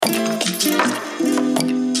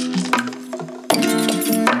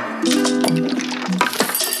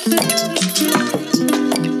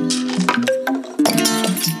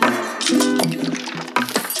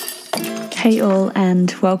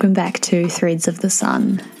and welcome back to Threads of the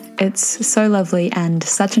Sun. It's so lovely and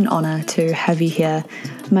such an honour to have you here.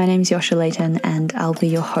 My name's Yosha Layton and I'll be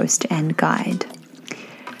your host and guide.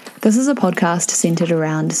 This is a podcast centred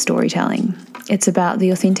around storytelling. It's about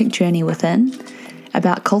the authentic journey within,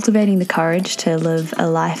 about cultivating the courage to live a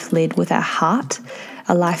life led with our heart,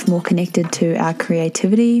 a life more connected to our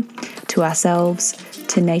creativity, to ourselves,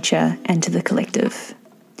 to nature and to the collective.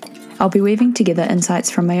 I'll be weaving together insights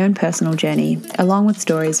from my own personal journey, along with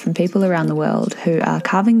stories from people around the world who are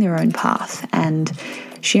carving their own path and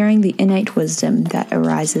sharing the innate wisdom that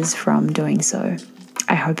arises from doing so.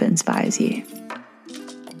 I hope it inspires you.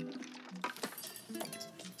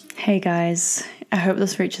 Hey guys, I hope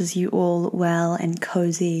this reaches you all well and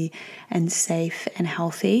cozy and safe and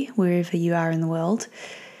healthy wherever you are in the world.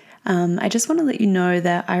 I just want to let you know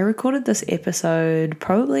that I recorded this episode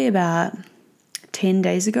probably about 10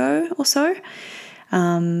 days ago or so,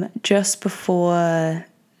 just before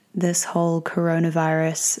this whole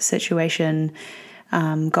coronavirus situation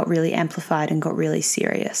got really amplified and got really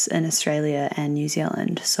serious in Australia and New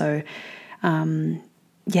Zealand. So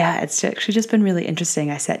it's actually just been really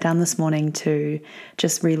interesting. I sat down this morning to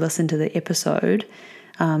just re-listen to the episode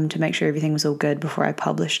to make sure everything was all good before I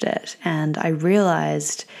published it, and I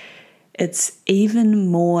realized it's even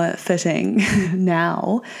more fitting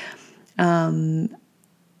now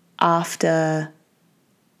after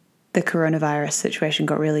the coronavirus situation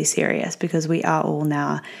got really serious, because we are all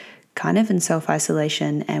now kind of in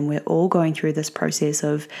self-isolation and we're all going through this process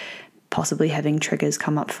of possibly having triggers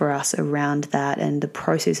come up for us around that, and the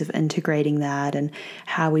process of integrating that and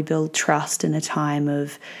how we build trust in a time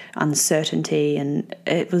of uncertainty. And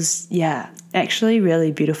it was, actually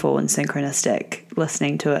really beautiful and synchronistic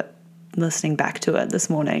listening back to it this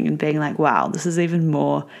morning and being like, wow, this is even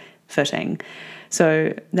more fitting.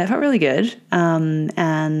 So that felt really good.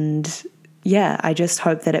 I just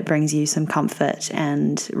hope that it brings you some comfort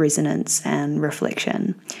and resonance and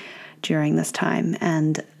reflection during this time.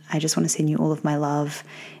 And I just want to send you all of my love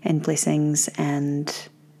and blessings. And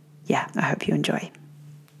I hope you enjoy.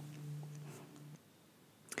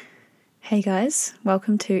 Hey guys,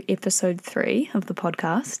 welcome to episode 3 of the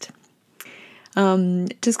podcast.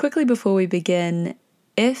 Just quickly before we begin,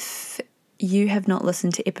 if you have not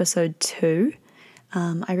listened to episode 2,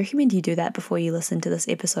 I recommend you do that before you listen to this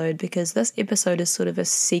episode, because this episode is sort of a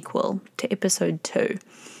sequel to episode 2.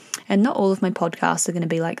 And not all of my podcasts are going to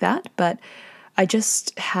be like that, but I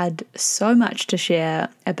just had so much to share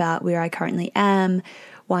about where I currently am,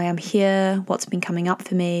 why I'm here, what's been coming up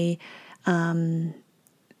for me.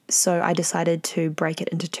 So I decided to break it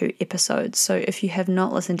into 2 episodes. So if you have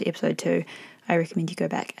not listened to episode 2, I recommend you go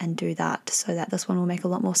back and do that so that this one will make a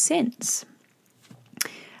lot more sense.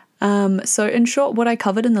 So in short, what I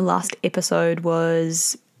covered in the last episode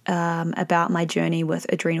was about my journey with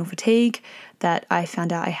adrenal fatigue that I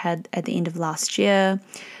found out I had at the end of last year.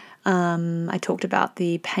 I talked about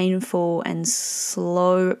the painful and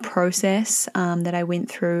slow process that I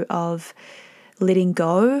went through of letting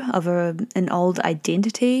go of an old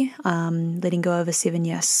identity, letting go of a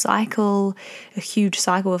 7-year cycle, a huge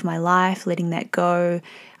cycle of my life, letting that go.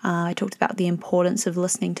 I talked about the importance of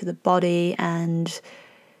listening to the body and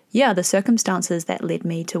the circumstances that led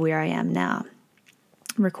me to where I am now,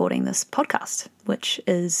 recording this podcast, which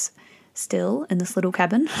is still in this little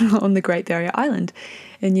cabin on the Great Barrier Island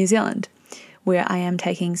in New Zealand, where I am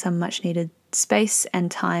taking some much needed space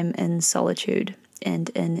and time in solitude and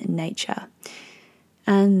in nature.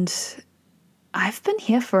 And I've been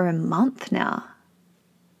here for a month now.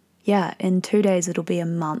 Yeah, in 2 days it'll be a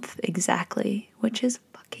month exactly, which is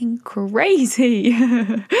fucking crazy.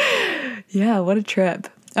 Yeah, what a trip.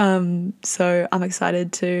 So I'm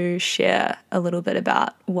excited to share a little bit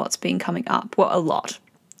about what's been coming up. Well, a lot,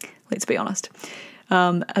 let's be honest,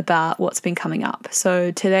 about what's been coming up.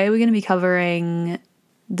 So today we're going to be covering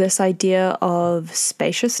this idea of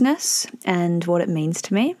spaciousness and what it means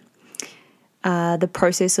to me, the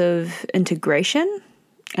process of integration,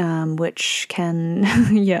 which can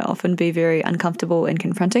often be very uncomfortable and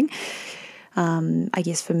confronting. I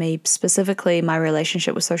guess for me specifically, my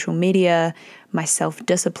relationship with social media, my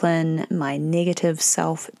self-discipline, my negative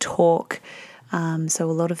self-talk. So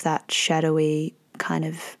a lot of that shadowy kind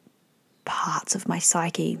of parts of my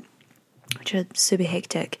psyche, which are super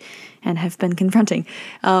hectic and have been confronting.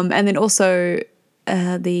 And then also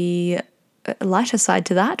the lighter side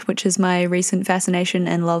to that, which is my recent fascination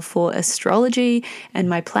and love for astrology and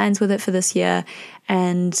my plans with it for this year.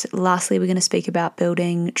 And lastly, we're going to speak about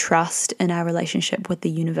building trust in our relationship with the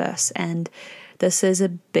universe. And this is a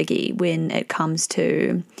biggie when it comes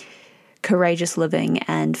to courageous living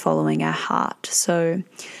and following our heart. So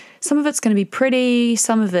some of it's going to be pretty,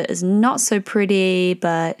 some of it is not so pretty,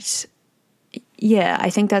 but yeah, I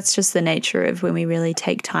think that's just the nature of when we really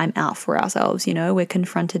take time out for ourselves. We're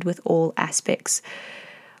confronted with all aspects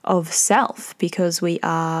of self because we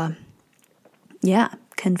are,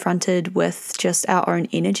 confronted with just our own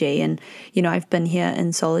energy. And, I've been here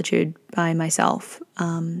in solitude by myself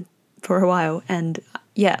for a while. And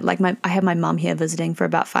I had my mum here visiting for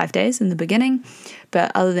about 5 days in the beginning.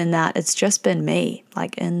 But other than that, it's just been me,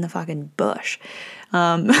 like in the fucking bush.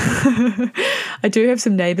 I do have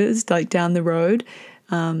some neighbors like down the road,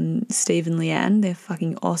 Steve and Leanne. They're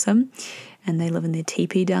fucking awesome. And they live in their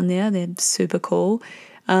teepee down there. They're super cool.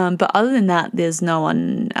 But other than that, there's no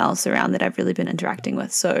one else around that I've really been interacting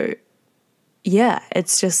with. So yeah,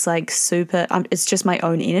 it's just like super, it's just my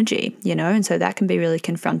own energy, and so that can be really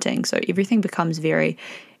confronting. So everything becomes very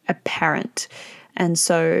apparent. And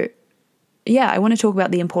so, yeah, I want to talk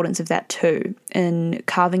about the importance of that too, in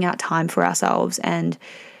carving out time for ourselves and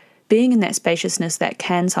being in that spaciousness that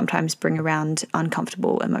can sometimes bring around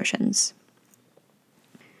uncomfortable emotions.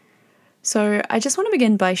 So I just want to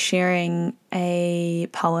begin by sharing a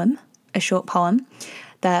short poem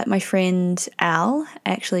that my friend Al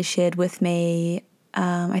actually shared with me.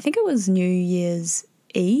 I think it was New Year's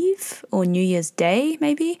Eve or New Year's Day,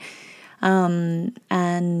 maybe.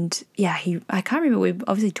 And yeah, I can't remember. We were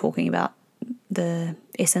obviously talking about the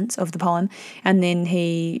essence of the poem, and then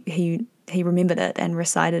he remembered it and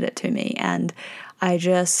recited it to me, and I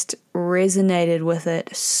just resonated with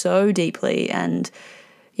it so deeply. And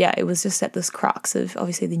yeah, it was just at this crux of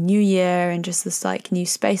obviously the new year and just this like new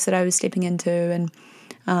space that I was stepping into. And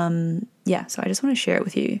so I just want to share it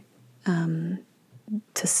with you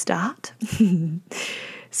to start.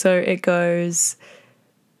 So it goes,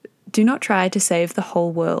 do not try to save the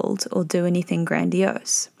whole world or do anything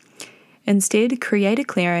grandiose. Instead, create a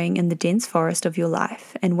clearing in the dense forest of your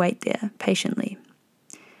life and wait there patiently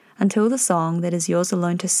until the song that is yours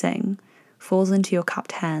alone to sing falls into your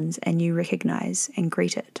cupped hands and you recognize and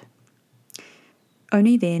greet it.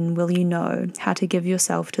 Only then will you know how to give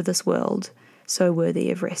yourself to this world so worthy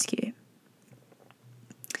of rescue.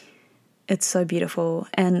 It's so beautiful.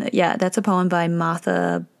 And yeah, that's a poem by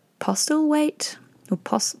Martha Postlewaite, or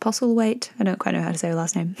Postlewaite. I don't quite know how to say her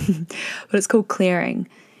last name, but it's called Clearing.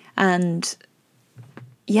 And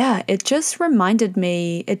yeah, it just reminded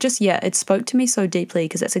me, it spoke to me so deeply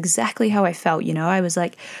because that's exactly how I felt, I was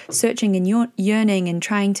like searching and yearning and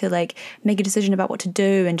trying to like make a decision about what to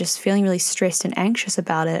do and just feeling really stressed and anxious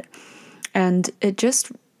about it. And it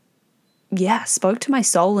just, spoke to my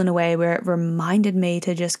soul in a way where it reminded me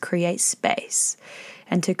to just create space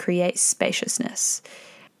and to create spaciousness.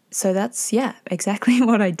 So that's, exactly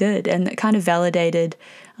what I did. And it kind of validated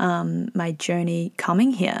my journey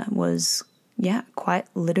coming here was, quite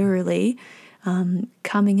literally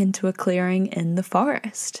coming into a clearing in the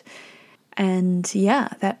forest. And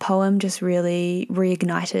that poem just really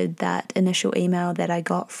reignited that initial email that I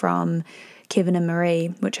got from Kevin and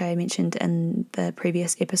Marie, which I mentioned in the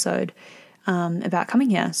previous episode about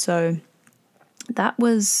coming here. So that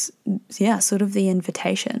was, sort of the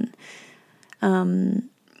invitation. And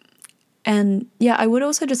I would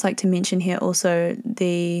also just like to mention here also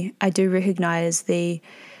I do recognize the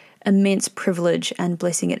immense privilege and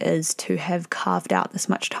blessing it is to have carved out this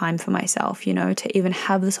much time for myself, to even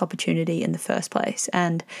have this opportunity in the first place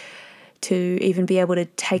and to even be able to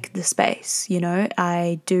take the space,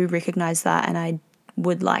 I do recognize that and I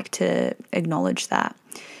would like to acknowledge that.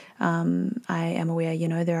 I am aware,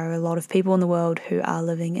 there are a lot of people in the world who are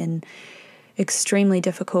living in extremely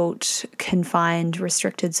difficult, confined,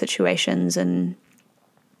 restricted situations and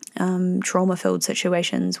trauma-filled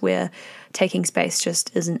situations where taking space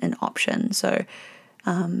just isn't an option. So,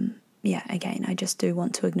 again, I just do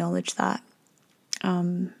want to acknowledge that.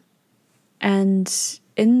 And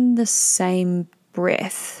in the same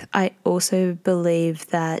breath, I also believe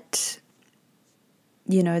that,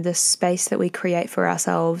 the space that we create for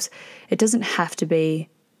ourselves, it doesn't have to be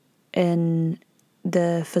in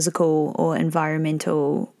the physical or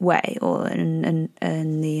environmental way or in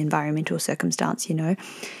the environmental circumstance,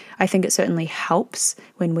 I think it certainly helps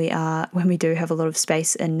when we do have a lot of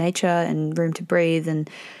space in nature and room to breathe and,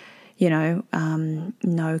 no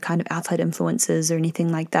kind of outside influences or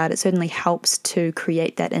anything like that. It certainly helps to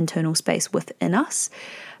create that internal space within us.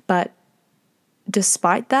 But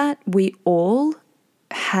despite that, we all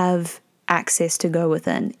have access to go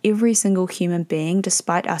within. Every single human being,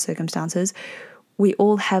 despite our circumstances, we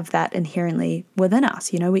all have that inherently within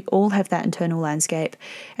us. We all have that internal landscape.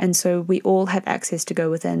 And so we all have access to go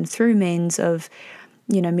within through means of,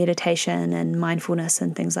 meditation and mindfulness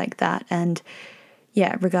and things like that. And,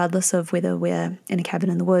 yeah, regardless of whether we're in a cabin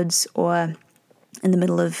in the woods or in the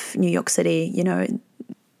middle of New York City,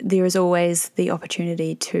 there is always the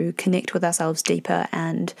opportunity to connect with ourselves deeper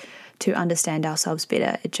and to understand ourselves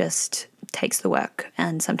better. It just takes the work,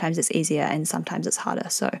 and sometimes it's easier and sometimes it's harder.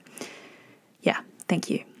 So yeah, thank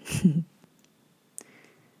you.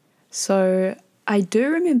 So I do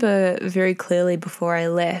remember very clearly before I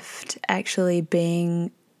left actually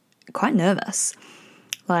being quite nervous.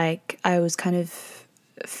 Like I was kind of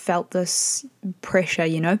felt this pressure,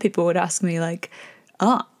 people would ask me like,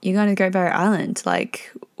 oh, you're going to Great Barrier Island.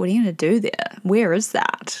 Like, what are you going to do there? Where is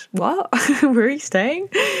that? What? Where are you staying?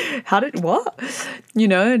 What?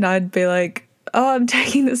 And I'd be like, oh, I'm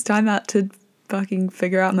taking this time out to fucking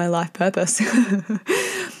figure out my life purpose.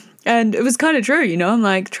 And it was kind of true, I'm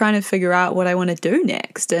like trying to figure out what I want to do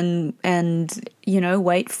next and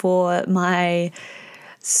wait for my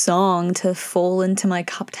song to fall into my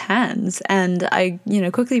cupped hands. And I,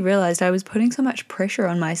 quickly realized I was putting so much pressure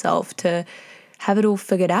on myself to have it all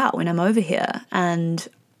figured out when I'm over here. And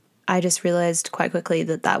I just realized quite quickly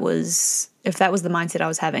that if that was the mindset I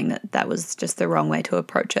was having, that was just the wrong way to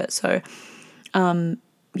approach it. So,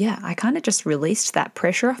 I kind of just released that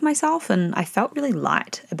pressure off myself, and I felt really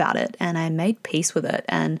light about it, and I made peace with it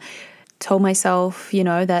and told myself,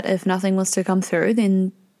 that if nothing was to come through,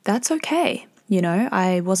 then that's okay.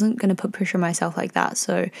 I wasn't going to put pressure on myself like that.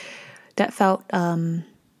 So that felt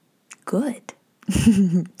good.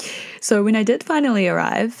 So when I did finally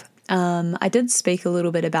arrive, I did speak a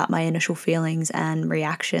little bit about my initial feelings and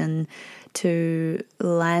reaction to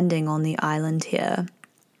landing on the island here,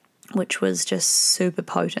 which was just super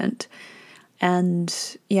potent. And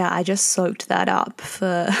yeah, I just soaked that up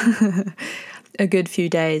for a good few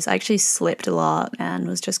days. I actually slept a lot and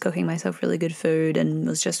was just cooking myself really good food and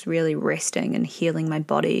was just really resting and healing my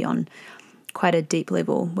body on quite a deep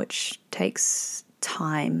level, which takes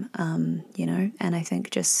time, and I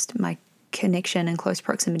think just my connection and close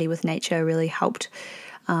proximity with nature really helped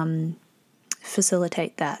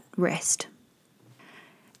facilitate that rest.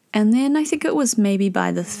 And then I think it was maybe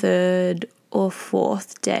by the third or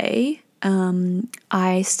fourth day,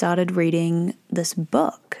 I started reading this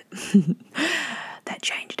book that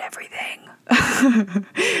changed everything.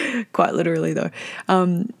 Quite literally, though.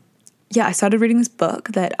 I started reading this book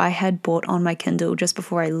that I had bought on my Kindle just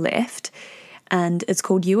before I left. And it's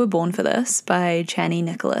called You Were Born for This by Chani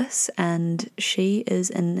Nicholas. And she is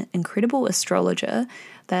an incredible astrologer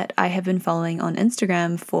that I have been following on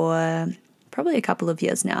Instagram for probably a couple of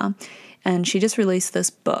years now. And she just released this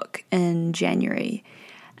book in January.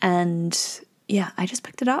 And yeah, I just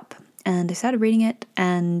picked it up and I started reading it.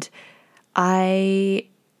 And I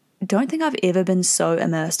don't think I've ever been so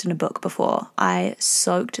immersed in a book before. I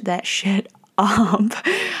soaked that shit up.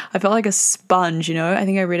 I felt like a sponge, I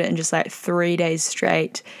think I read it in just like 3 days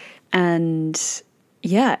straight. And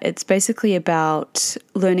yeah, it's basically about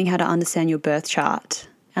learning how to understand your birth chart,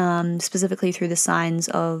 specifically through the signs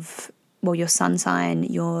of, your sun sign,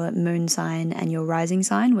 your moon sign, and your rising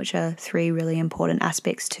sign, which are 3 really important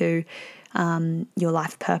aspects to your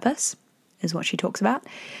life purpose, is what she talks about.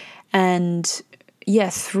 And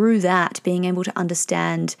yeah, through that, being able to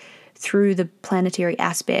understand through the planetary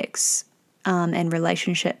aspects and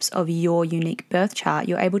relationships of your unique birth chart,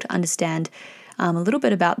 you're able to understand a little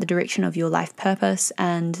bit about the direction of your life purpose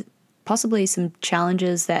and possibly some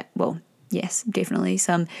challenges that, yes, definitely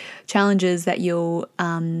some challenges that you'll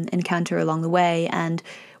encounter along the way, and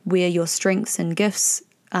where your strengths and gifts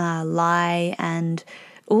lie, and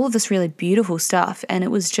all of this really beautiful stuff. And it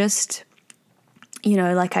was just,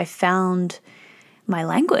 like I found my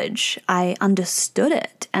language. I understood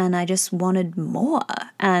it and I just wanted more.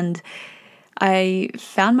 And I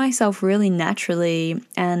found myself really naturally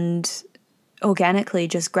and organically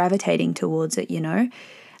just gravitating towards it,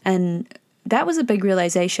 And that was a big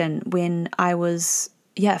realization when I was,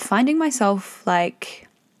 finding myself like,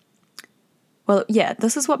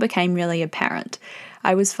 this is what became really apparent.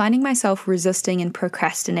 I was finding myself resisting and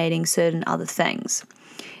procrastinating certain other things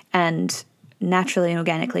and naturally and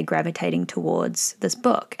organically gravitating towards this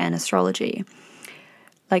book and astrology.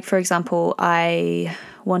 Like, for example, I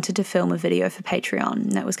wanted to film a video for Patreon.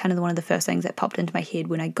 And that was kind of one of the first things that popped into my head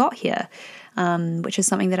when I got here, which is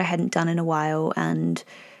something that I hadn't done in a while and,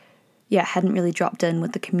 hadn't really dropped in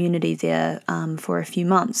with the community there for a few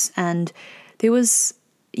months. And there was,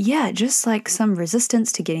 just like some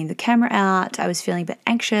resistance to getting the camera out. I was feeling a bit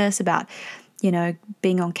anxious about,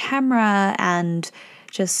 being on camera and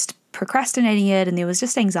just procrastinating it. And there was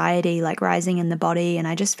just anxiety like rising in the body. And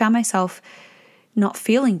I just found myself not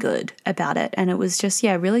feeling good about it. And it was just,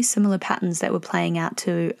 really similar patterns that were playing out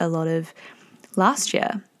to a lot of last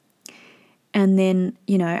year. And then,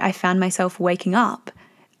 I found myself waking up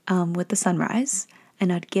with the sunrise,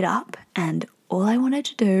 and I'd get up and all I wanted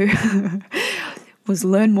to do was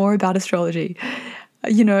learn more about astrology.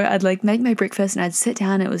 I'd like make my breakfast and I'd sit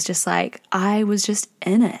down. It was just like, I was just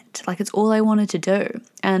in it. Like, it's all I wanted to do.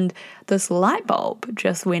 And this light bulb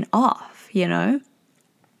just went off,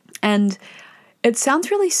 And it sounds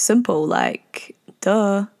really simple, like,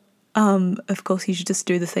 duh. Of course, you should just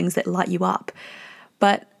do the things that light you up.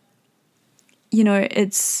 But,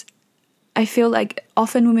 I feel like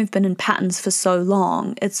often when we've been in patterns for so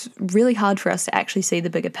long, it's really hard for us to actually see the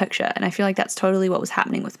bigger picture. And I feel like that's totally what was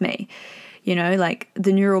happening with me. Like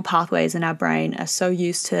the neural pathways in our brain are so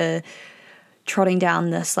used to trotting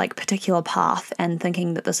down this like particular path and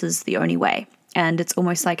thinking that this is the only way. And it's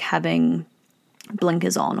almost like having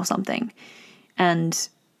blinkers on or something. And,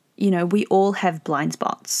 we all have blind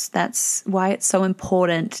spots. That's why it's so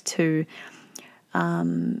important to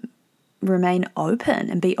remain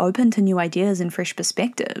open and be open to new ideas and fresh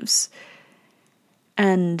perspectives.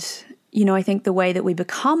 And, I think the way that we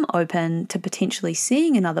become open to potentially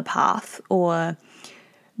seeing another path, or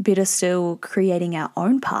better still, creating our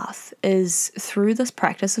own path, is through this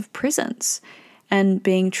practice of presence and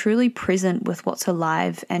being truly present with what's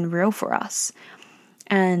alive and real for us.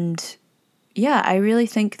 And yeah, I really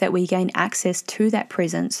think that we gain access to that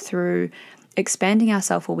presence through expanding our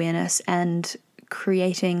self-awareness and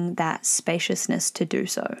creating that spaciousness to do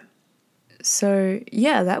so. So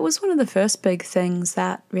yeah, that was one of the first big things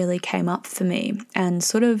that really came up for me and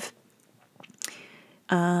sort of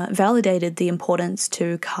validated the importance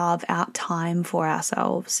to carve out time for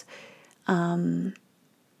ourselves, and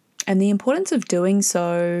the importance of doing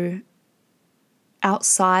so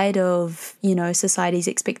outside of, society's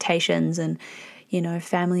expectations and,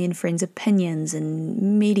 family and friends' opinions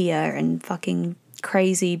and media and fucking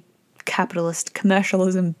crazy capitalist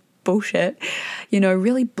commercialism bullshit,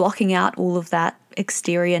 really blocking out all of that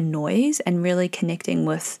exterior noise and really connecting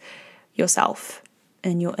with yourself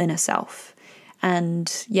and your inner self.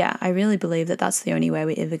 And yeah, I really believe that that's the only way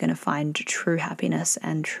we're ever going to find true happiness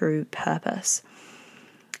and true purpose.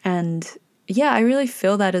 And yeah, I really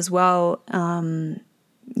feel that as well. An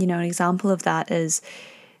example of that is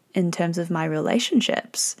in terms of my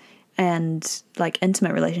relationships and like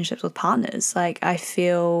intimate relationships with partners. Like I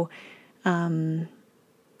feel, since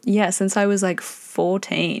I was like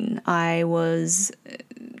 14, I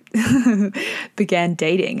began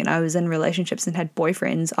dating and I was in relationships and had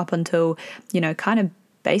boyfriends up until, kind of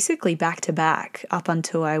basically back to back up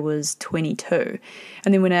until I was 22.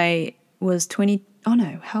 And then when I was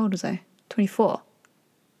how old was I? 24,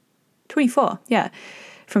 yeah.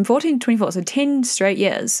 From 14 to 24, so 10 straight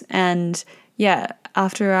years. And yeah,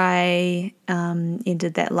 after I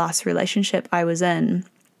ended that last relationship I was in,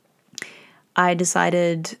 I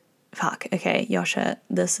decided, okay, Yasha,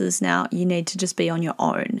 this is now, you need to just be on your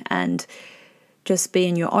own and just be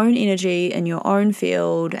in your own energy, in your own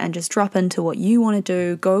field, and just drop into what you want to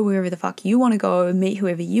do, go wherever the fuck you want to go, meet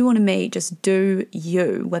whoever you want to meet, just do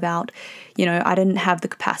you without, I didn't have the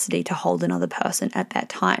capacity to hold another person at that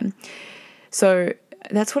time. So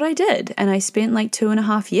that's what I did. And I spent like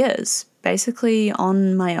 2.5 years basically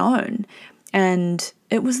on my own. And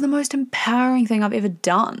it was the most empowering thing I've ever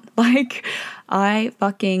done. Like, I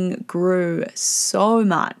fucking grew so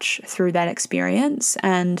much through that experience.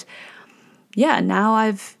 And yeah, now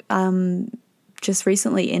I've just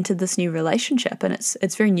recently entered this new relationship, and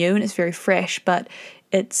it's very new and it's very fresh, but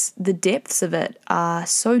it's the depths of it are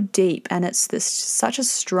so deep, and it's such a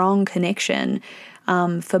strong connection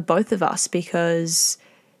for both of us because,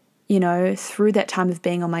 through that time of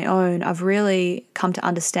being on my own, I've really come to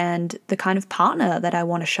understand the kind of partner that I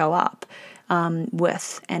want to show up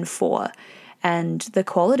with and for, and the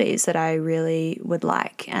qualities that I really would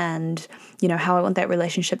like, and, how I want that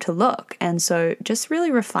relationship to look. And so just really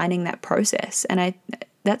refining that process. And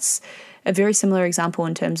that's a very similar example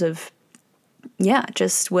in terms of,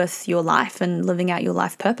 just with your life and living out your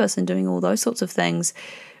life purpose and doing all those sorts of things,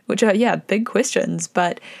 which are, big questions.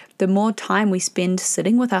 But the more time we spend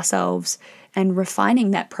sitting with ourselves and refining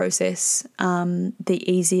that process, the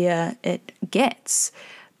easier it gets.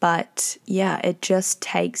 But yeah, it just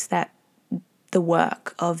takes the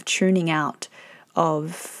work of tuning out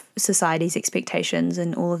of society's expectations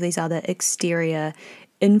and all of these other exterior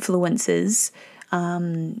influences,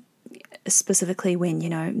 specifically when,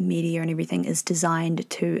 media and everything is designed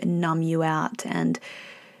to numb you out and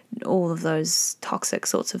all of those toxic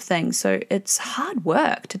sorts of things. So it's hard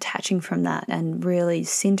work detaching from that and really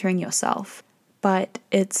centering yourself, but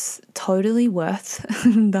it's totally worth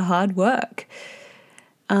the hard work.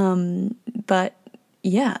 But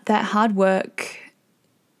yeah, that hard work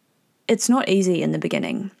it's not easy in the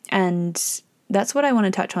beginning. And that's what I want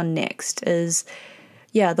to touch on next is,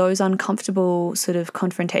 those uncomfortable sort of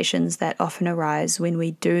confrontations that often arise when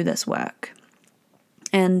we do this work.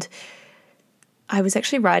 And I was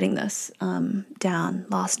actually writing this down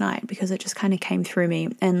last night because it just kind of came through me.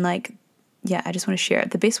 And I just want to share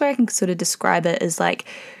it. The best way I can sort of describe it is like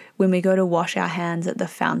when we go to wash our hands at the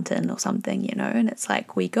fountain or something, and it's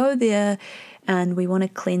like we go there and we want to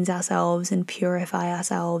cleanse ourselves and purify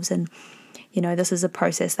ourselves. And, this is a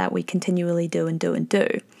process that we continually do and do and do.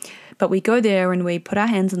 But we go there and we put our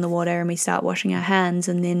hands in the water and we start washing our hands,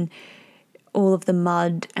 and then all of the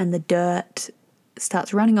mud and the dirt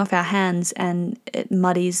starts running off our hands and it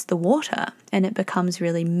muddies the water and it becomes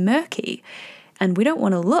really murky. And we don't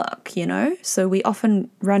want to look, so we often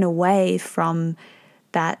run away from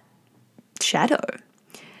that shadow.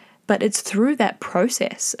 But it's through that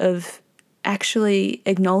process of actually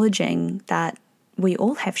acknowledging that we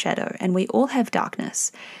all have shadow and we all have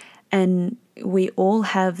darkness and we all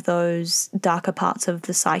have those darker parts of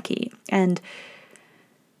the psyche. And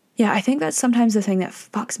I think that's sometimes the thing that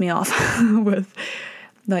fucks me off with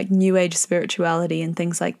like new age spirituality and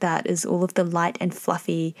things like that is all of the light and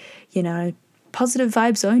fluffy, positive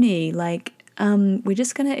vibes only. Like, we're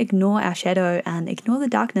just going to ignore our shadow and ignore the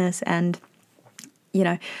darkness. And,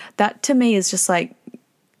 that to me is just like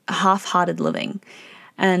half-hearted living.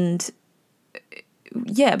 And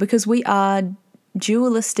because we are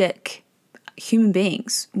dualistic human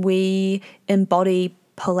beings. We embody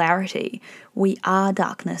polarity. We are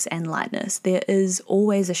darkness and lightness. There is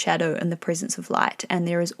always a shadow in the presence of light, and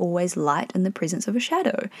there is always light in the presence of a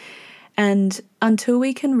shadow. And until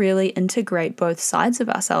we can really integrate both sides of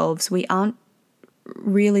ourselves, we aren't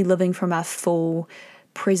really living from our full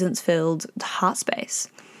presence-filled heart space.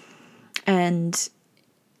 And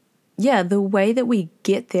the way that we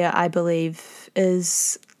get there, I believe,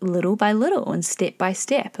 is little by little and step by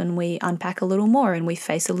step, and we unpack a little more and we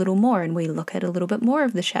face a little more and we look at a little bit more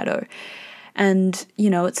of the shadow. And,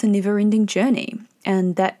 it's a never-ending journey.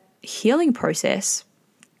 And that healing process,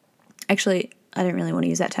 actually, I don't really want to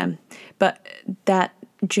use that term, but that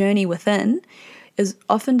journey within is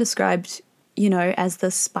often described, as the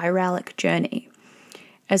spiralic journey.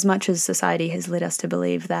 As much as society has led us to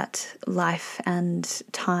believe that life and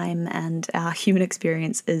time and our human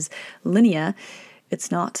experience is linear,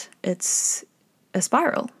 it's not. It's a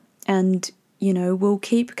spiral. And, we'll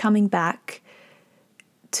keep coming back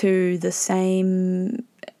to the same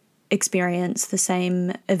experience, the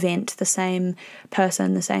same event, the same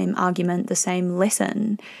person, the same argument, the same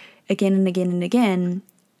lesson again and again and again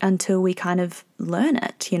until we kind of learn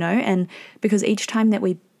it, and because each time that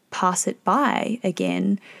we pass it by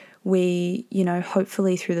again, we,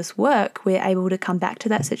 hopefully through this work, we're able to come back to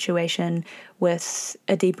that situation with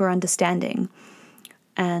a deeper understanding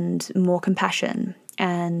and more compassion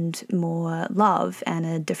and more love and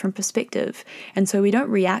a different perspective. And so we don't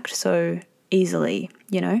react so easily,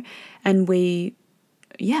 and we,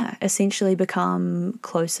 essentially become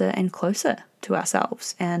closer and closer to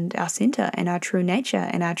ourselves and our center and our true nature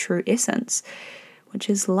and our true essence, which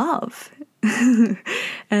is love.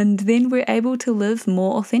 And then we're able to live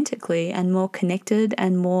more authentically and more connected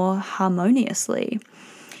and more harmoniously.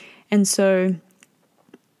 And so,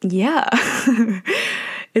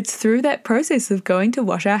 it's through that process of going to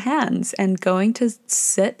wash our hands and going to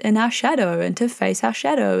sit in our shadow and to face our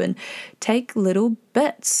shadow and take little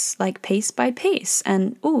bits, like piece by piece.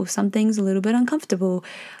 And, something's a little bit uncomfortable.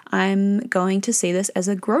 I'm going to see this as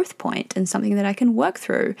a growth point and something that I can work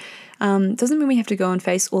through. Doesn't mean we have to go and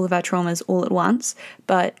face all of our traumas all at once,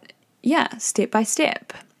 but step by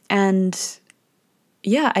step. And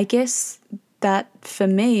I guess that for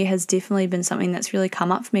me has definitely been something that's really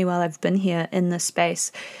come up for me while I've been here in this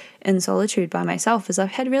space in solitude by myself, is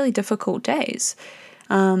I've had really difficult days.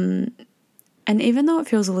 And even though it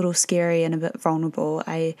feels a little scary and a bit vulnerable,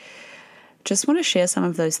 I just want to share some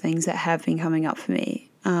of those things that have been coming up for me.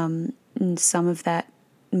 And some of that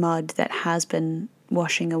mud that has been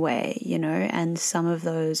washing away, and some of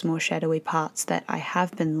those more shadowy parts that I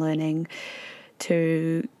have been learning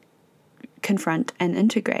to confront and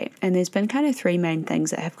integrate. And there's been kind of three main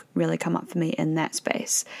things that have really come up for me in that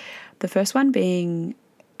space. The first one being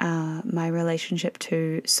my relationship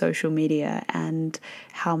to social media and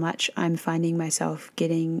how much I'm finding myself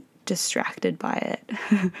getting distracted by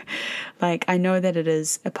it. Like, I know that it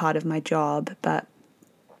is a part of my job, but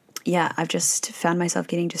I've just found myself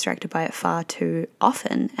getting distracted by it far too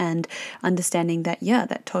often, and understanding that,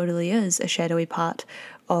 that totally is a shadowy part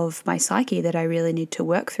of my psyche that I really need to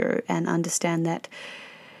work through, and understand that,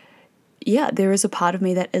 there is a part of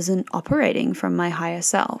me that isn't operating from my higher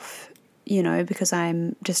self. because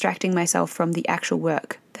I'm distracting myself from the actual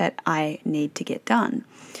work that I need to get done.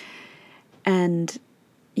 And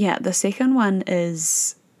yeah, the second one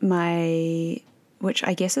is which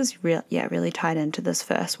I guess is really tied into this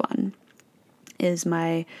first one, is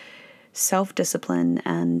my self-discipline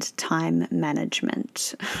and time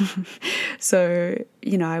management. So,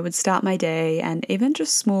 I would start my day, and even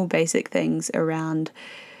just small basic things around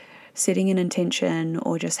setting an intention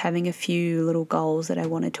or just having a few little goals that I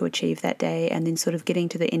wanted to achieve that day, and then sort of getting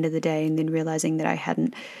to the end of the day and then realizing that I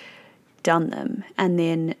hadn't done them, and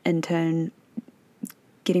then in turn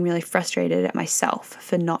getting really frustrated at myself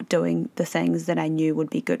for not doing the things that I knew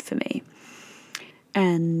would be good for me.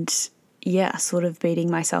 And yeah, sort of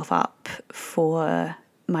beating myself up for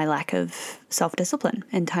my lack of self-discipline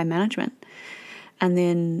and time management. And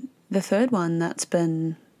then the third one that's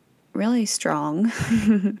been really strong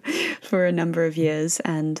for a number of years,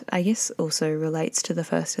 and I guess also relates to the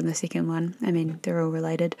first and the second one, I mean, they're all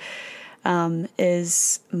related,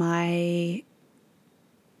 is my,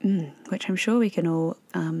 which I'm sure we can all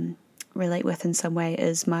relate with in some way,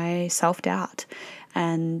 is my self-doubt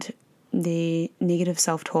and the negative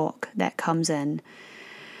self-talk that comes in,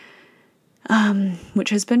 which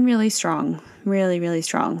has been really strong, really, really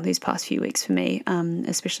strong these past few weeks for me,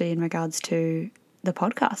 especially in regards to the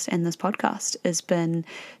podcast. And this podcast has been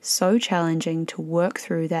so challenging to work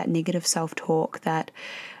through that negative self-talk that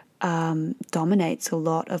dominates a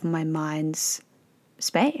lot of my mind's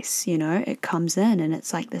space. It comes in and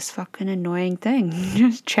it's like this fucking annoying thing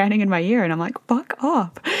just chatting in my ear, and I'm like, fuck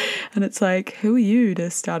off. And it's like, who are you to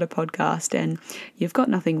start a podcast and you've got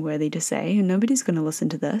nothing worthy to say and nobody's going to listen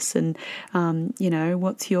to this, and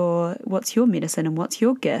what's your medicine and what's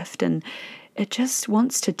your gift? And it just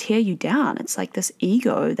wants to tear you down. It's like this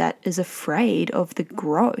ego that is afraid of the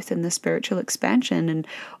growth and the spiritual expansion and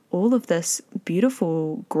all of this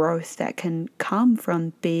beautiful growth that can come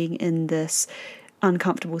from being in this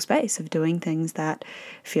uncomfortable space of doing things that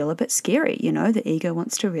feel a bit scary. The ego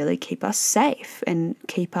wants to really keep us safe and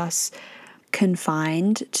keep us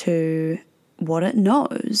confined to what it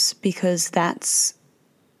knows, because that's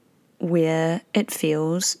where it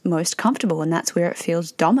feels most comfortable, and that's where it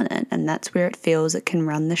feels dominant, and that's where it feels it can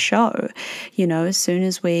run the show. As soon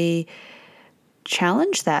as we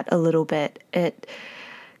challenge that a little bit, it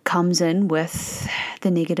comes in with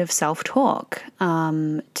the negative self-talk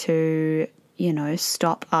to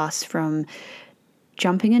stop us from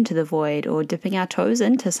jumping into the void or dipping our toes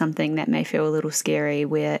into something that may feel a little scary,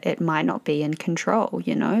 where it might not be in control,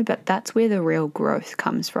 but that's where the real growth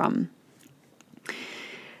comes from.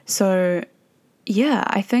 So, yeah,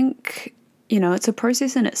 I think, it's a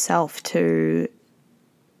process in itself to,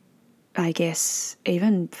 I guess,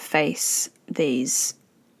 even face these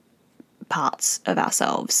parts of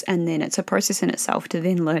ourselves, and then it's a process in itself to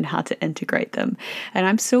then learn how to integrate them. And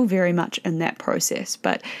I'm still very much in that process,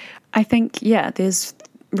 but I think, there's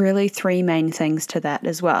really three main things to that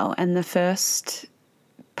as well. And the first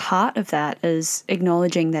part of that is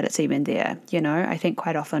acknowledging that it's even there. I think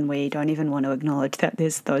quite often we don't even want to acknowledge that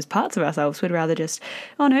there's those parts of ourselves. We'd rather just,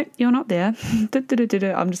 oh no, you're not there.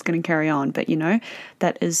 I'm just going to carry on. But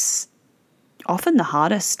that is often the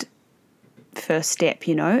hardest first step,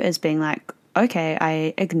 is being like, okay,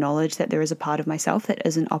 I acknowledge that there is a part of myself that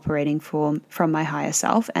isn't operating from my higher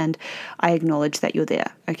self, and I acknowledge that you're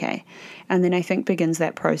there. Okay. And then I think begins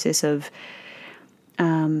that process of,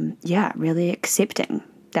 really accepting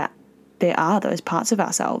that there are those parts of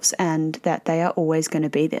ourselves and that they are always going to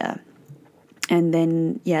be there. And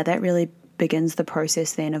then, that really begins the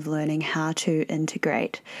process then of learning how to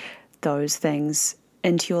integrate those things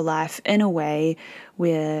into your life in a way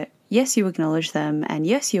where, yes, you acknowledge them and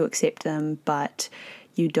yes, you accept them, but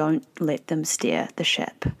you don't let them steer the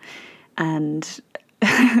ship. And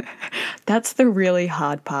that's the really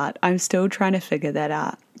hard part. I'm still trying to figure that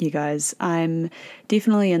out, you guys. I'm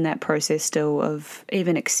definitely in that process still of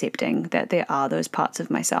even accepting that there are those parts of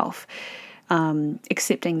myself,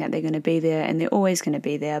 accepting that they're going to be there and they're always going to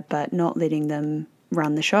be there, but not letting them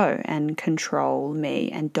run the show and control me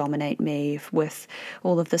and dominate me with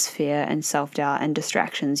all of this fear and self-doubt and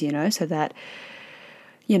distractions, so that,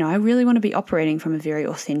 I really want to be operating from a very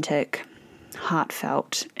authentic,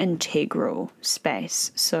 heartfelt, integral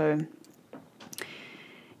space. So,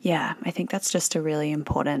 I think that's just a really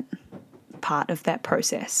important part of that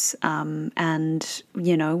process. And,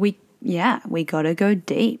 we got to go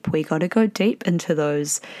deep. We got to go deep into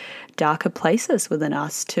those darker places within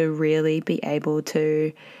us to really be able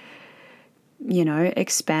to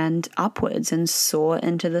expand upwards and soar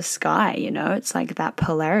into the sky. It's like that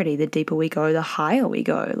polarity. The deeper we go, the higher we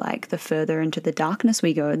go. Like the further into the darkness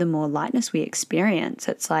we go, the more lightness we experience.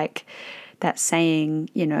 It's like that saying,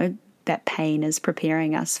 that pain is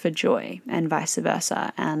preparing us for joy, and vice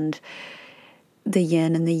versa. And the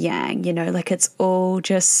yin and the yang, like it's all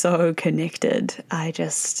just so connected. I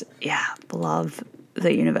just, love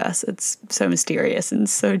the universe. It's so mysterious and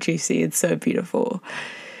so juicy. It's so beautiful.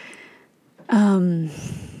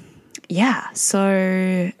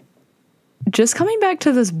 So just coming back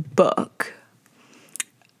to this book,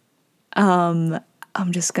 I'm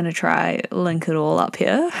just going to try link it all up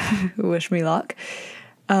here. Wish me luck.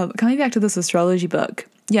 Coming back to this astrology book,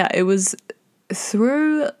 it was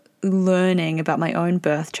through learning about my own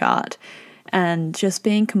birth chart and just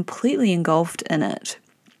being completely engulfed in it,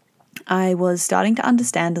 I was starting to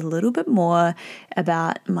understand a little bit more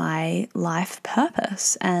about my life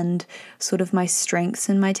purpose and sort of my strengths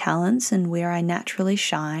and my talents and where I naturally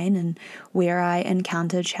shine and where I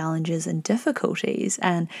encounter challenges and difficulties.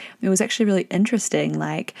 And it was actually really interesting.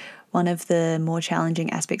 Like, one of the more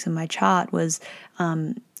challenging aspects of my chart was,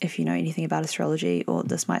 if you know anything about astrology, or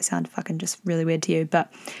this might sound fucking just really weird to you, but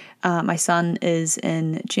my sun is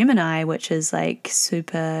in Gemini, which is like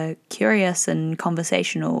super curious and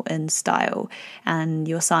conversational in style. And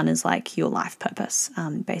your sun is like your life purpose,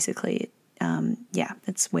 basically.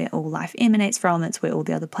 It's where all life emanates from. It's where all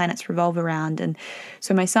the other planets revolve around. And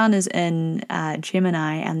so my sun is in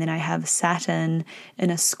Gemini, and then I have Saturn in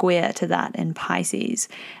a square to that in Pisces.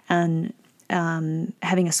 And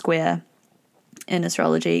having a square in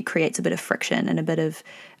astrology creates a bit of friction and a bit of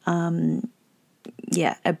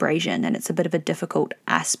abrasion, and it's a bit of a difficult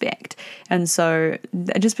aspect. And so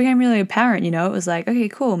it just became really apparent, it was like, okay,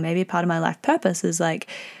 cool, maybe part of my life purpose is like,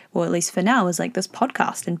 or at least for now, is like this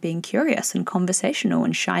podcast and being curious and conversational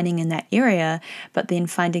and shining in that area, but then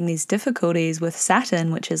finding these difficulties with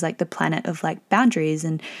Saturn, which is like the planet of like boundaries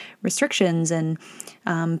and restrictions and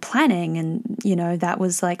planning. And, that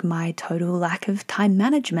was like my total lack of time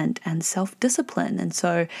management and self-discipline. And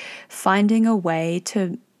so finding a way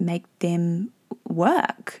to make them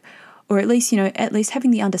work, or at least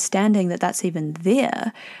having the understanding that that's even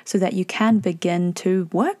there so that you can begin to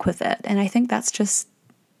work with it. And I think that's just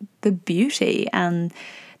the beauty and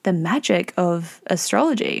the magic of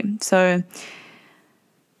astrology. So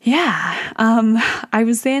I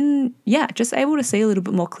was then just able to see a little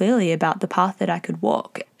bit more clearly about the path that I could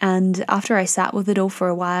walk. And after I sat with it all for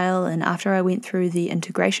a while, and after I went through the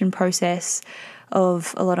integration process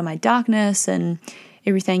of a lot of my darkness and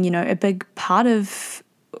everything, a big part of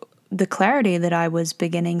the clarity that I was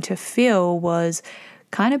beginning to feel was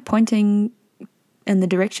kind of pointing in the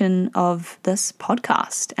direction of this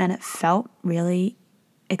podcast, and it felt really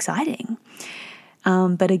exciting.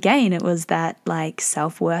 But again, it was that like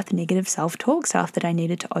self-worth, negative self-talk stuff that I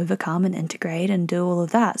needed to overcome and integrate and do all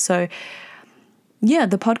of that. So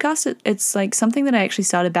the podcast, it's like something that I actually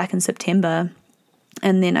started back in September,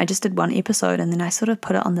 and then I just did one episode, and then I sort of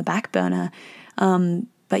put it on the back burner.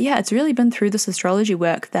 But it's really been through this astrology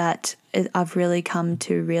work that I've really come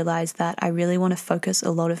to realize that I really want to focus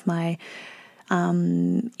a lot of my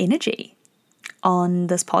energy on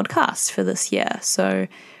this podcast for this year. So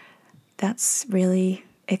that's really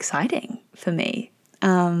exciting for me.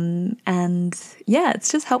 It's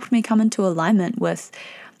just helped me come into alignment with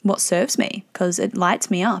what serves me, because it lights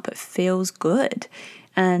me up. It feels good.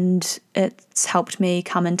 And it's helped me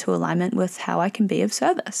come into alignment with how I can be of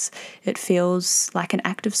service. It feels like an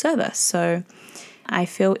act of service. So I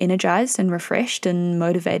feel energized and refreshed and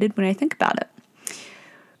motivated when I think about it,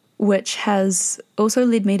 which has also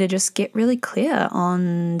led me to just get really clear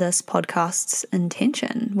on this podcast's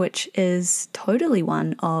intention, which is totally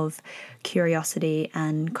one of curiosity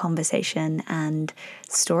and conversation and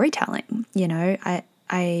storytelling.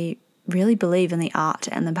 I really believe in the art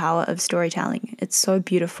and the power of storytelling. It's so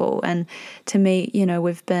beautiful. And to me,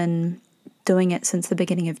 we've been doing it since the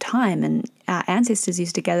beginning of time, and our ancestors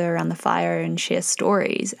used to gather around the fire and share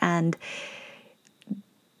stories. And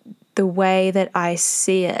the way that I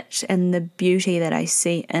see it and the beauty that I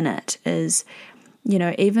see in it is,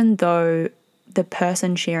 even though the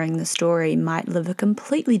person sharing the story might live a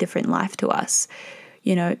completely different life to us,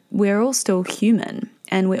 we're all still human,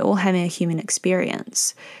 and we're all having a human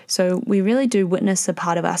experience. So we really do witness a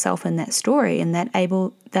part of ourselves in that story, and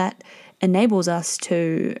that enables us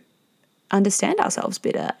to understand ourselves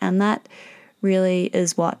better. And that really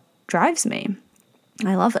is what drives me.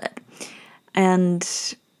 I love it. And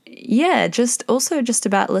yeah, just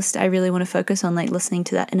about I really want to focus on like listening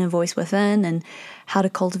to that inner voice within and how to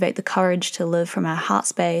cultivate the courage to live from our heart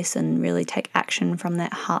space and really take action from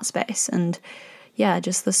that heart space. And yeah,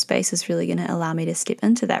 just this space is really going to allow me to step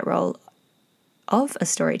into that role of a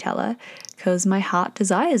storyteller because my heart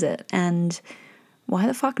desires it. And why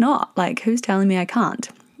the fuck not? Like, who's telling me I can't?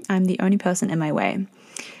 I'm the only person in my way.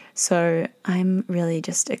 So I'm really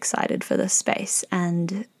just excited for this space.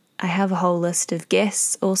 And I have a whole list of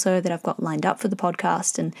guests also that I've got lined up for the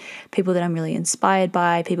podcast, and people that I'm really inspired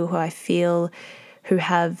by, people who I feel who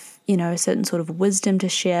have, you know, a certain sort of wisdom to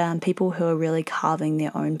share, and people who are really carving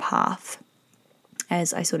their own path,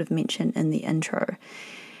 as I sort of mentioned in the intro.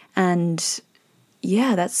 And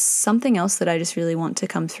yeah, that's something else that I just really want to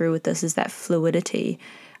come through with this, is that fluidity.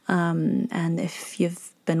 And if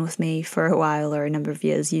you've been with me for a while or a number of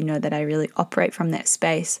years, you know that I really operate from that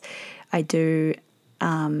space. I do,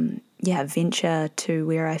 venture to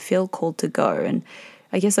where I feel called to go. And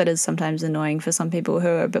I guess that is sometimes annoying for some people who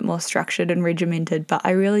are a bit more structured and regimented, but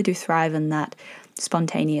I really do thrive in that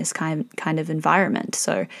spontaneous kind of environment.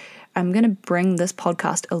 So I'm going to bring this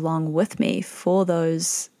podcast along with me for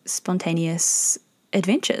those spontaneous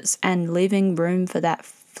adventures and leaving room for that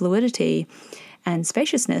fluidity and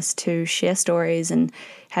spaciousness to share stories and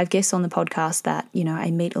have guests on the podcast that, you know, I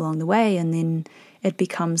meet along the way, and then it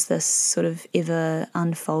becomes this sort of ever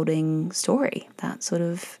unfolding story that sort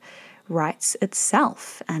of writes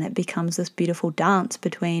itself, and it becomes this beautiful dance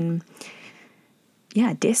between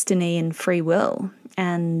destiny and free will.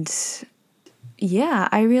 And yeah,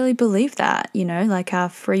 I really believe that, you know, like our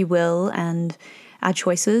free will and our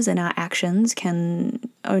choices and our actions can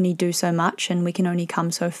only do so much, and we can only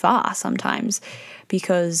come so far sometimes,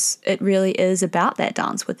 because it really is about that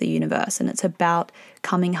dance with the universe, and it's about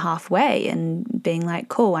coming halfway and being like,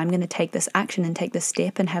 cool, I'm going to take this action and take this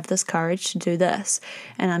step and have this courage to do this,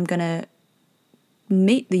 and I'm going to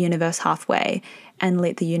meet the universe halfway and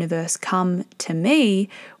let the universe come to me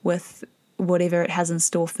with whatever it has in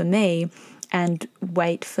store for me, and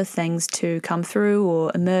wait for things to come through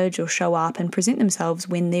or emerge or show up and present themselves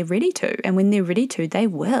when they're ready to. And when they're ready to, they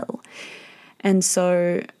will. And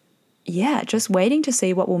so, yeah, just waiting to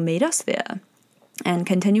see what will meet us there and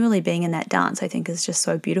continually being in that dance, I think, is just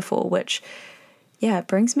so beautiful, which, it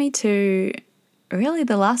brings me to really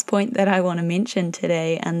the last point that I want to mention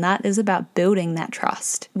today, and that is about building that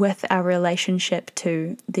trust with our relationship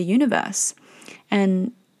to the universe.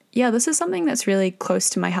 And this is something that's really close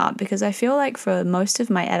to my heart, because I feel like for most of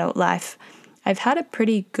my adult life, I've had a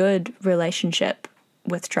pretty good relationship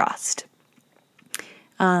with trust.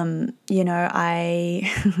 When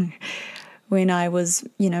I was,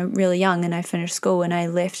 really young and I finished school and I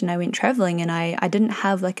left and I went traveling, and I didn't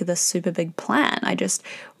have like this super big plan. I just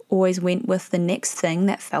always went with the next thing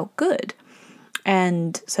that felt good.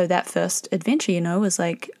 And so that first adventure, was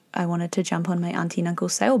like, I wanted to jump on my auntie and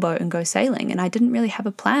uncle's sailboat and go sailing. And I didn't really have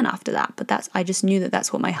a plan after that, but I just knew that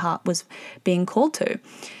that's what my heart was being called to.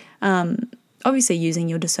 Obviously using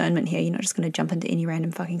your discernment here, you're not just going to jump into any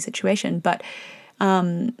random fucking situation. But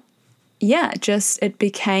I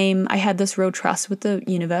had this real trust with the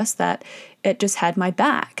universe that it just had my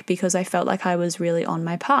back, because I felt like I was really on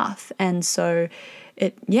my path. And so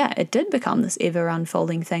it did become this ever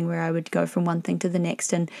unfolding thing where I would go from one thing to the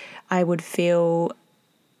next, and I would feel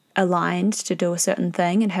aligned to do a certain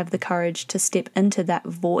thing and have the courage to step into that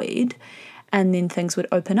void, and then things would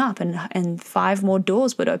open up, and 5 more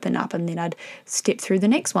doors would open up, and then I'd step through the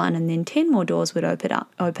next one, and then 10 more doors would open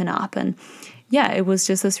up, and it was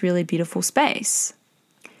just this really beautiful space.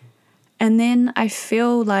 And then I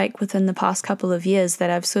feel like within the past couple of years that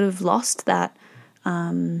I've sort of lost that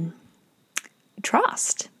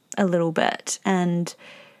trust a little bit, and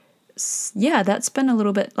that's been a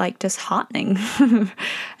little bit like disheartening. And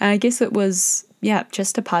I guess it was,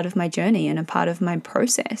 just a part of my journey and a part of my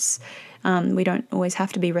process. We don't always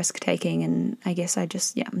have to be risk-taking, and I guess I'm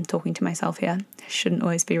talking to myself here. I shouldn't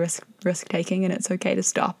always be risk-taking, and it's okay to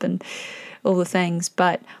stop and all the things.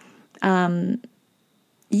 But, I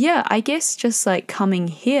guess just like coming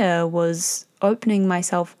here was opening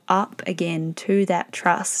myself up again to that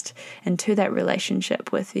trust and to that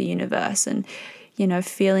relationship with the universe, and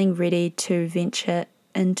feeling ready to venture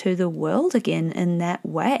into the world again in that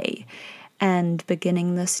way, and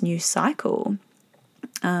beginning this new cycle,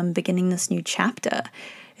 beginning this new chapter.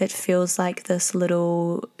 It feels like this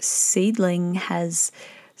little seedling has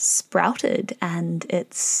sprouted, and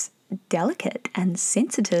it's delicate and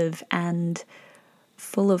sensitive and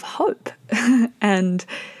full of hope. And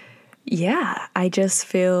I just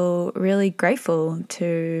feel really grateful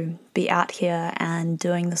to be out here and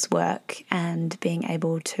doing this work and being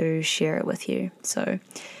able to share it with you. So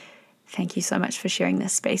thank you so much for sharing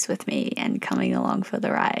this space with me and coming along for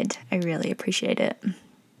the ride. I really appreciate it.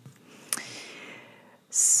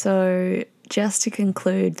 So just to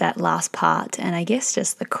conclude that last part, and I guess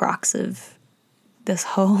just the crux of this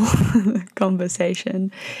whole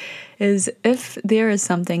conversation, is if there is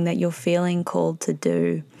something that you're feeling called to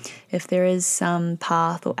do, if there is some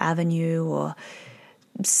path or avenue or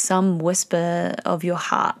some whisper of your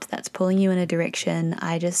heart that's pulling you in a direction,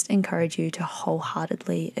 I just encourage you to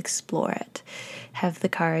wholeheartedly explore it. Have the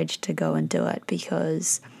courage to go and do it,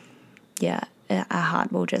 because our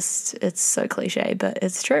heart will just, it's so cliche, but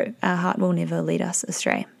it's true. Our heart will never lead us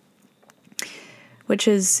astray. Which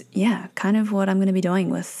is, kind of what I'm going to be doing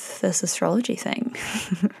with this astrology thing.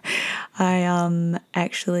 I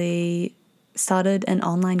actually started an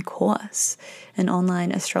online course, an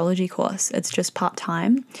online astrology course. It's just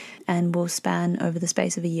part-time and will span over the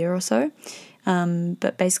space of a year or so.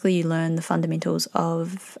 But basically you learn the fundamentals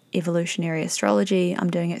of evolutionary astrology. I'm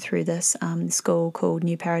doing it through this school called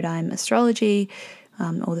New Paradigm Astrology,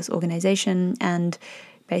 or this organization, and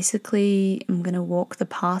basically I'm going to walk the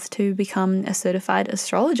path to become a certified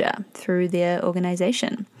astrologer through their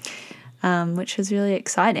organization, which is really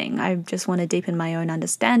exciting. I just want to deepen my own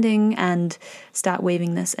understanding and start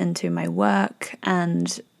weaving this into my work,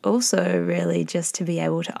 and also really just to be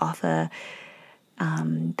able to offer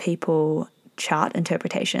people chart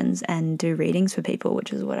interpretations and do readings for people,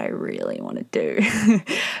 which is what I really want to do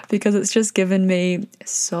because it's just given me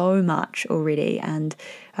so much already and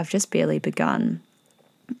I've just barely begun.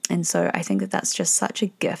 And so I think that that's just such a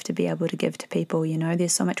gift to be able to give to people.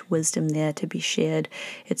 There's so much wisdom there to be shared.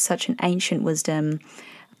 It's such an ancient wisdom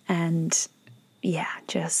and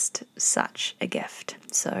just such a gift.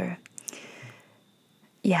 So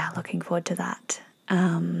looking forward to that.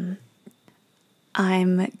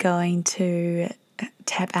 I'm going to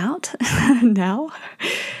tap out now.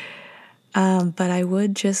 But I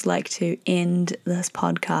would just like to end this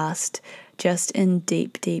podcast just in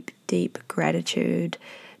deep, deep, deep gratitude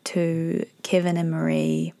to Kevin and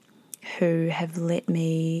Marie, who have let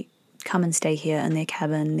me come and stay here in their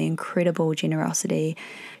cabin, the incredible generosity.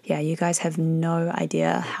 You guys have no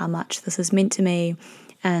idea how much this has meant to me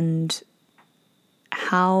and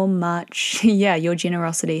how much, your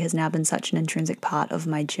generosity has now been such an intrinsic part of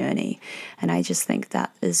my journey. And I just think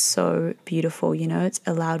that is so beautiful. It's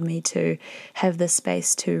allowed me to have this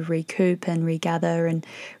space to recoup and regather and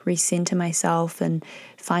recenter myself and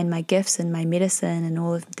find my gifts and my medicine and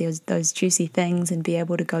all of those juicy things and be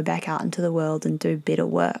able to go back out into the world and do better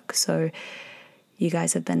work. So you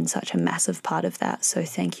guys have been such a massive part of that. So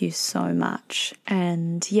thank you so much.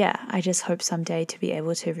 And I just hope someday to be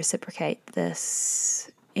able to reciprocate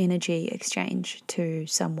this energy exchange to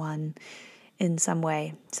someone in some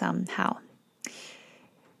way, somehow.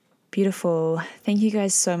 Beautiful. Thank you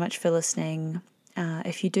guys so much for listening.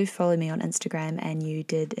 If you do follow me on Instagram and you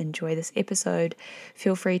did enjoy this episode,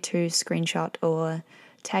 feel free to screenshot or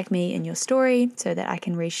tag me in your story so that I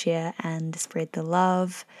can reshare and spread the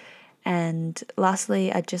love. And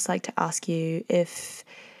lastly, I'd just like to ask you if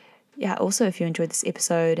you enjoyed this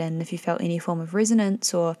episode and if you felt any form of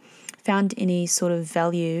resonance or found any sort of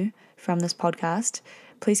value from this podcast,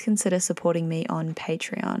 please consider supporting me on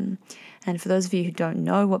Patreon. And for those of you who don't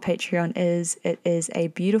know what Patreon is, it is a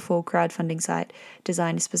beautiful crowdfunding site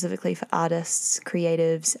designed specifically for artists,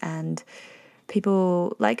 creatives, and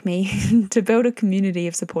people like me to build a community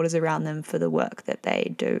of supporters around them for the work that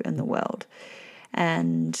they do in the world.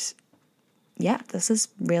 And this has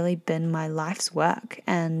really been my life's work.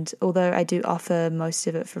 And although I do offer most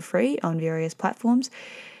of it for free on various platforms,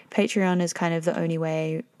 Patreon is kind of the only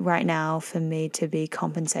way right now for me to be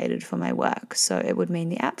compensated for my work. So it would mean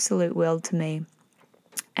the absolute world to me.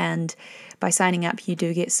 And by signing up, you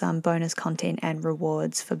do get some bonus content and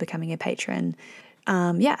rewards for becoming a patron.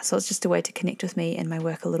 So it's just a way to connect with me and my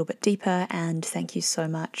work a little bit deeper. And thank you so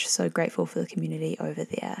much. So grateful for the community over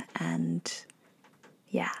there. And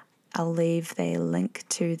I'll leave the link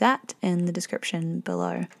to that in the description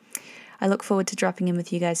below. I look forward to dropping in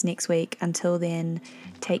with you guys next week. Until then,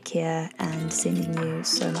 take care and sending you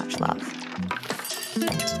so much love.